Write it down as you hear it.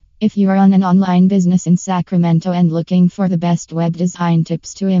If you are on an online business in Sacramento and looking for the best web design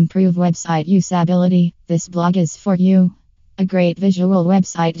tips to improve website usability, this blog is for you. A great visual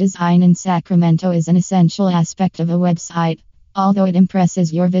website design in Sacramento is an essential aspect of a website. Although it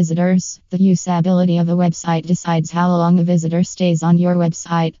impresses your visitors, the usability of a website decides how long a visitor stays on your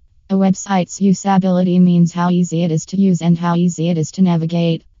website. A website's usability means how easy it is to use and how easy it is to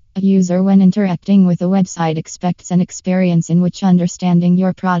navigate. A user, when interacting with a website, expects an experience in which understanding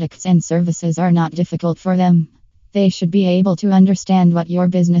your products and services are not difficult for them. They should be able to understand what your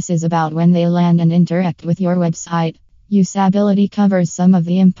business is about when they land and interact with your website. Usability covers some of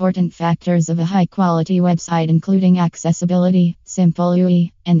the important factors of a high-quality website, including accessibility, simple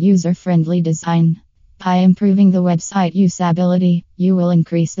UI, and user-friendly design. By improving the website usability, you will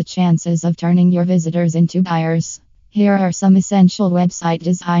increase the chances of turning your visitors into buyers. Here are some essential website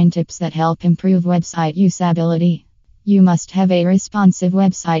design tips that help improve website usability. You must have a responsive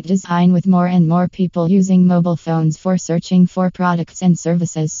website design. With more and more people using mobile phones for searching for products and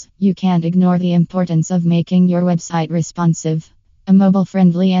services, you can't ignore the importance of making your website responsive. A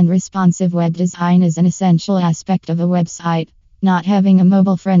mobile-friendly and responsive web design is an essential aspect of a website. Not having a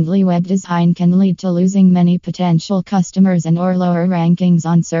mobile-friendly web design can lead to losing many potential customers and or lower rankings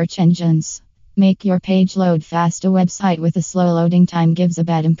on search engines. Make your page load fast. A website with a slow loading time gives a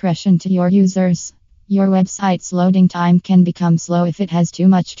bad impression to your users. Your website's loading time can become slow if it has too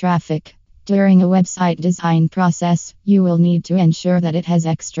much traffic. During a website design process, you will need to ensure that it has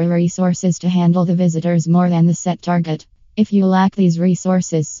extra resources to handle the visitors more than the set target. If you lack these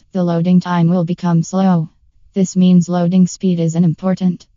resources, the loading time will become slow. This means loading speed is important.